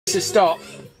To stop.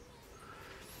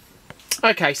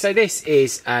 Okay, so this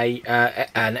is an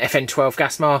FN12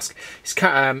 gas mask.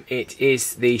 It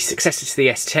is the successor to the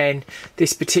S10.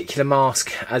 This particular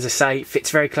mask, as I say,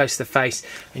 fits very close to the face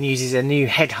and uses a new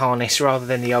head harness rather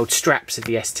than the old straps of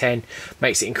the S10.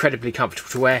 Makes it incredibly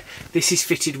comfortable to wear. This is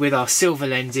fitted with our silver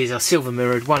lenses, our silver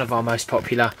mirrored, one of our most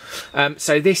popular.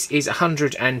 So this is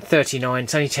 £139.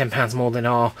 It's only £10 more than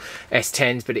our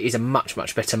S10s, but it is a much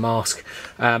better mask.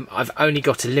 I've only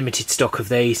got a limited stock of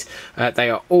these.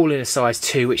 They are all in a size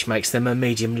 2, which makes them a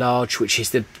medium large, which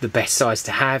is the best size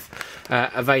to have,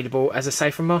 available, as I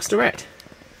say, from Masterette.